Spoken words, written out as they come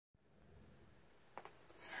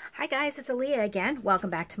Hi guys, it's Aaliyah again. Welcome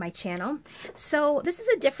back to my channel. So this is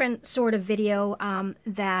a different sort of video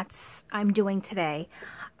that I'm doing today.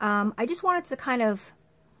 I just wanted to kind of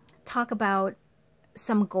talk about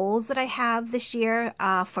some goals that I have this year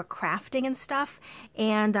for crafting and stuff,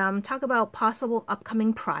 and talk about possible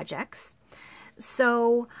upcoming projects.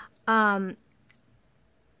 So I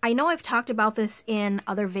know I've talked about this in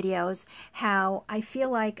other videos, how I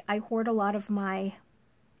feel like I hoard a lot of my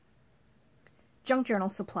junk journal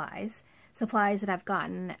supplies that I've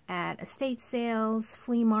gotten at estate sales,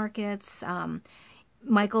 flea markets,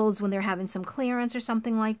 Michael's when they're having some clearance or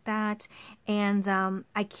something like that. And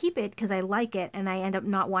I keep it because I like it, and I end up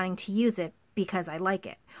not wanting to use it because I like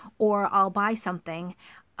it. Or I'll buy something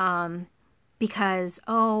because,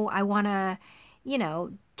 oh, I want to,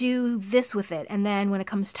 do this with it. And then when it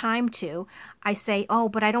comes time to, I say, oh,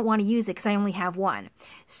 but I don't want to use it because I only have one.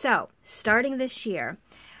 So starting this year,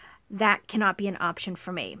 that cannot be an option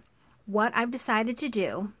for me. What I've decided to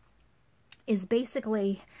do is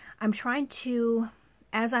basically, I'm trying to,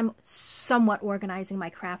 as I'm somewhat organizing my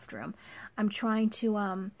craft room, I'm trying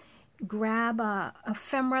to grab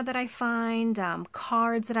ephemera that I find,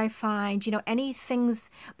 cards that I find, any things,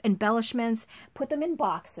 embellishments, put them in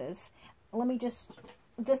boxes. Let me just,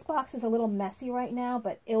 this box is a little messy right now,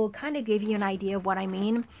 but it will kind of give you an idea of what I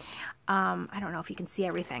mean. I don't know if you can see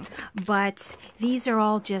everything, but these are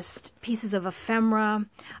all just pieces of ephemera,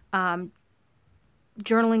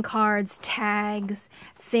 journaling cards, tags,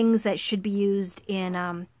 things that should be used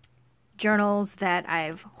in journals that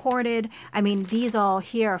I've hoarded. I mean, these all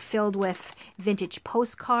here are filled with vintage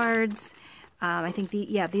postcards. I think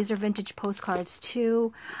these are vintage postcards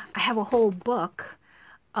too. I have a whole book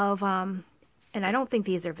of, and I don't think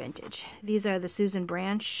these are vintage. These are the Susan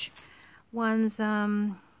Branch ones.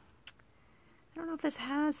 I don't know if this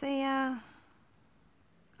has a,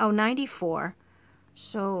 94.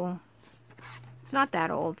 So it's not that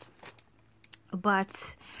old.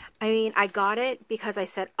 But, I mean, I got it because I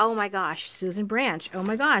said, oh my gosh, Susan Branch. Oh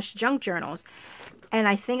my gosh, junk journals. And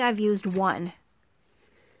I think I've used one,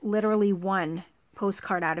 literally one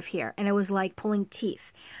postcard out of here. And it was like pulling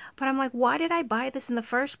teeth. But I'm like, why did I buy this in the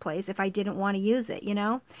first place if I didn't want to use it,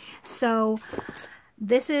 So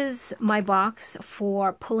this is my box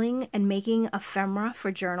for pulling and making ephemera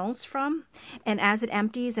for journals from. And as it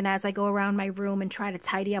empties and as I go around my room and try to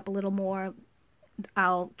tidy up a little more,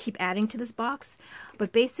 I'll keep adding to this box.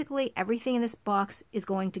 But basically everything in this box is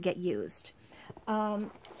going to get used. I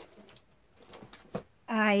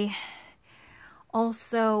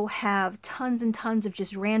also have tons and tons of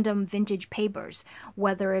just random vintage papers,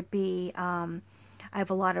 whether it be, I have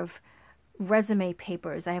a lot of resume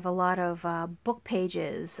papers, I have a lot of book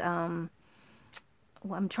pages, I'm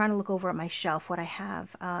trying to look over at my shelf what I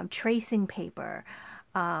have, tracing paper,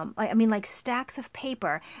 I mean like stacks of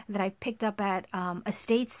paper that I've picked up at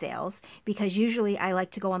estate sales, because usually I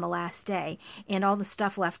like to go on the last day, and all the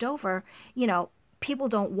stuff left over, people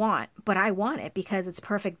don't want, but I want it because it's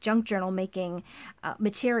perfect junk journal making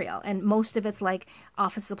material. And most of it's like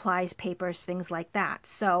office supplies, papers, things like that.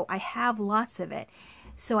 So I have lots of it.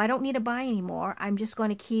 So I don't need to buy anymore. I'm just going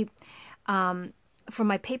to keep, from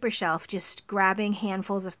my paper shelf, just grabbing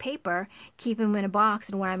handfuls of paper, keep them in a box,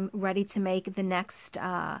 and when I'm ready to make the next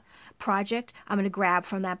project, I'm going to grab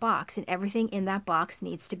from that box, and everything in that box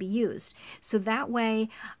needs to be used. So that way,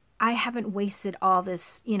 I haven't wasted all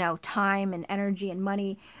this, time and energy and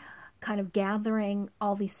money kind of gathering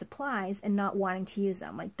all these supplies and not wanting to use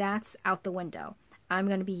them. Like, that's out the window. I'm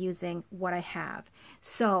going to be using what I have.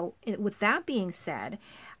 So with that being said,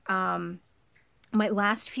 my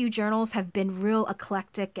last few journals have been real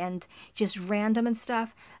eclectic and just random and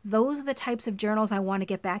stuff. Those are the types of journals I want to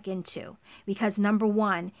get back into, because number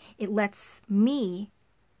one, it lets me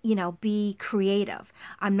be creative.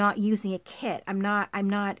 I'm not using a kit. I'm not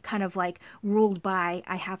kind of like ruled by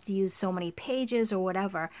I have to use so many pages or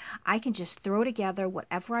whatever. I can just throw together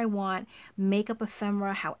whatever I want, make up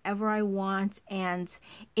ephemera however I want, and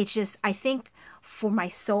it's just, I think for my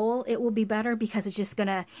soul it will be better, because it's just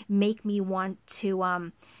gonna make me want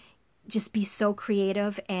to just be so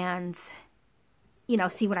creative and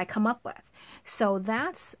see what I come up with. So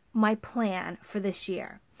that's my plan for this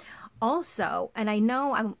year. Also, and I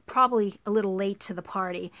know I'm probably a little late to the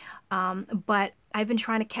party, but I've been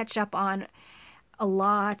trying to catch up on a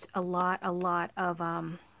lot of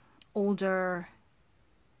older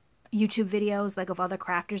YouTube videos, like of other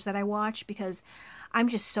crafters that I watch, because I'm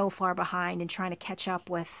just so far behind in trying to catch up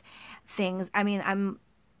with things. I mean, I'm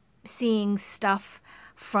seeing stuff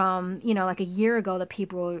from, like a year ago that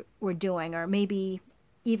people were doing, or maybe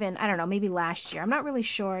even, I don't know, maybe last year. I'm not really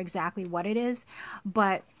sure exactly what it is,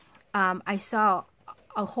 but I saw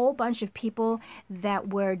a whole bunch of people that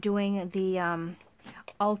were doing the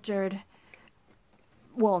altered,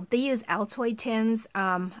 well, they use Altoid tins.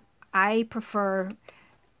 I prefer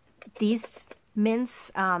these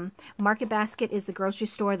mints. Market Basket is the grocery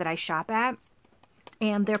store that I shop at,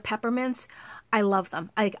 and their peppermints, I love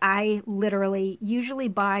them. Like, I literally usually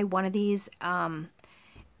buy one of these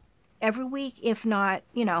every week, if not,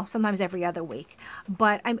 you know, sometimes every other week.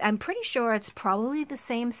 But I'm pretty sure it's probably the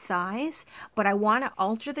same size, but I want to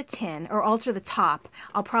alter the tin, or alter the top.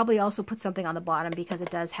 I'll probably also put something on the bottom because it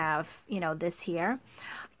does have, you know, this here.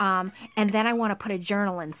 And then I want to put a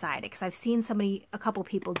journal inside it, because I've seen a couple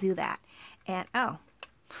people do that. And, oh,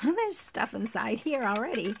 there's stuff inside here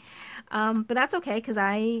already. But that's okay, because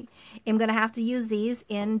I am going to have to use these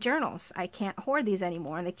in journals. I can't hoard these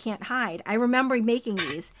anymore, and they can't hide. I remember making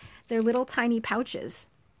these. They're little tiny pouches.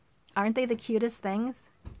 Aren't they the cutest things?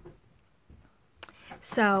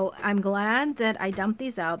 So I'm glad that I dumped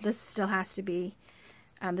these out. This still has to be,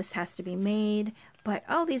 this has to be made. But,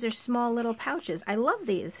 oh, these are small little pouches. I love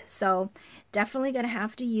these. So definitely going to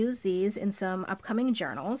have to use these in some upcoming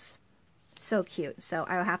journals. So cute. So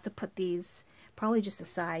I'll have to put these probably just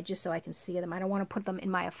aside, just so I can see them. I don't want to put them in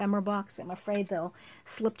my ephemera box. I'm afraid they'll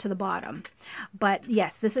slip to the bottom. But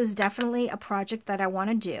yes, this is definitely a project that I want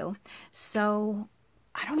to do. So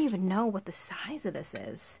I don't even know what the size of this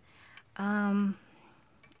is. I'd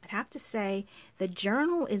have to say the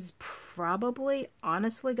journal is probably,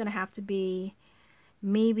 honestly, going to have to be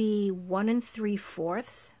maybe 1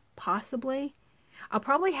 3/4, possibly. I'll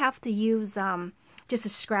probably have to use just a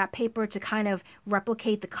scrap paper to kind of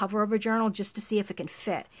replicate the cover of a journal, just to see if it can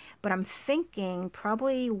fit. But I'm thinking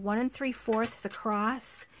probably 1 3/4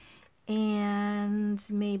 across and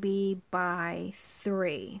maybe by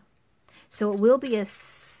 3. So it will be a,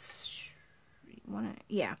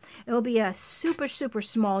 yeah, it'll be a super, super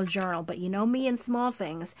small journal, but you know me and small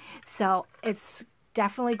things. So it's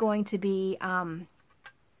definitely going to be,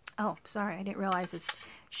 oh, sorry, I didn't realize it's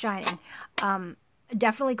shining.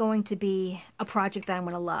 Definitely going to be a project that I'm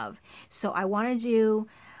going to love. So I want to do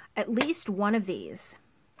at least one of these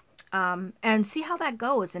and see how that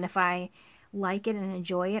goes. And if I like it and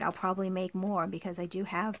enjoy it, I'll probably make more, because I do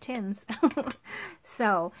have tins.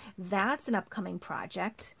 So that's an upcoming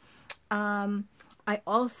project. I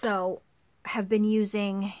also have been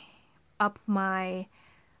using up my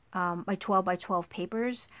my 12 by 12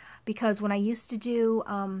 papers, because when I used to do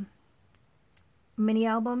mini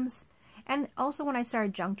albums, and also when I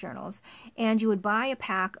started junk journals, and you would buy a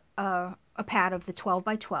pad of the 12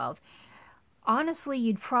 by 12, honestly,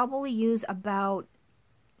 you'd probably use about,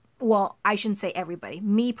 well, I shouldn't say everybody,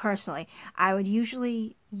 me personally, I would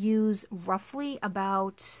usually use roughly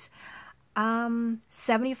about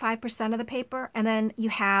 75% of the paper, and then you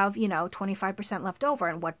have, you know, 25% left over,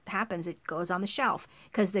 and what happens, it goes on the shelf,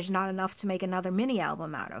 because there's not enough to make another mini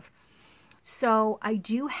album out of. So I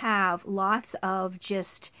do have lots of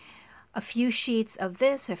just a few sheets of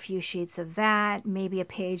this, a few sheets of that, maybe a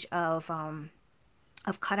page of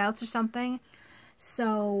cutouts or something.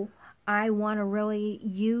 So I want to really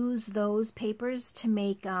use those papers to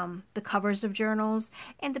make the covers of journals.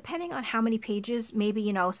 And depending on how many pages, maybe,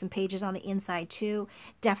 you know, some pages on the inside too.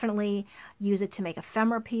 Definitely use it to make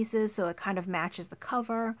ephemera pieces, so it kind of matches the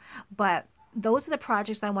cover. But those are the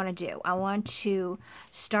projects I want to do. I want to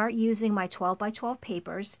start using my 12 by 12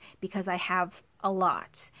 papers, because I have a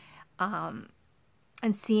lot.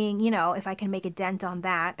 And seeing, you know, if I can make a dent on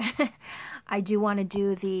that. I do want to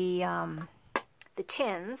do the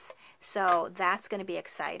tins, so that's going to be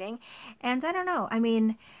exciting. And I don't know, I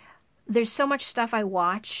mean, there's so much stuff I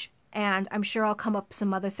watch, and I'm sure I'll come up with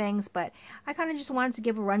some other things, but I kind of just wanted to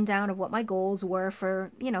give a rundown of what my goals were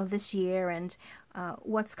for, you know, this year, and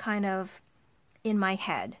what's kind of in my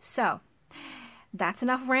head. So that's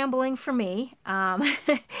enough rambling for me.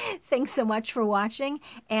 Thanks so much for watching,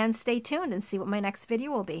 and stay tuned and see what my next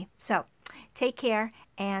video will be. So take care,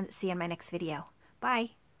 and see you in my next video.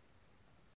 Bye.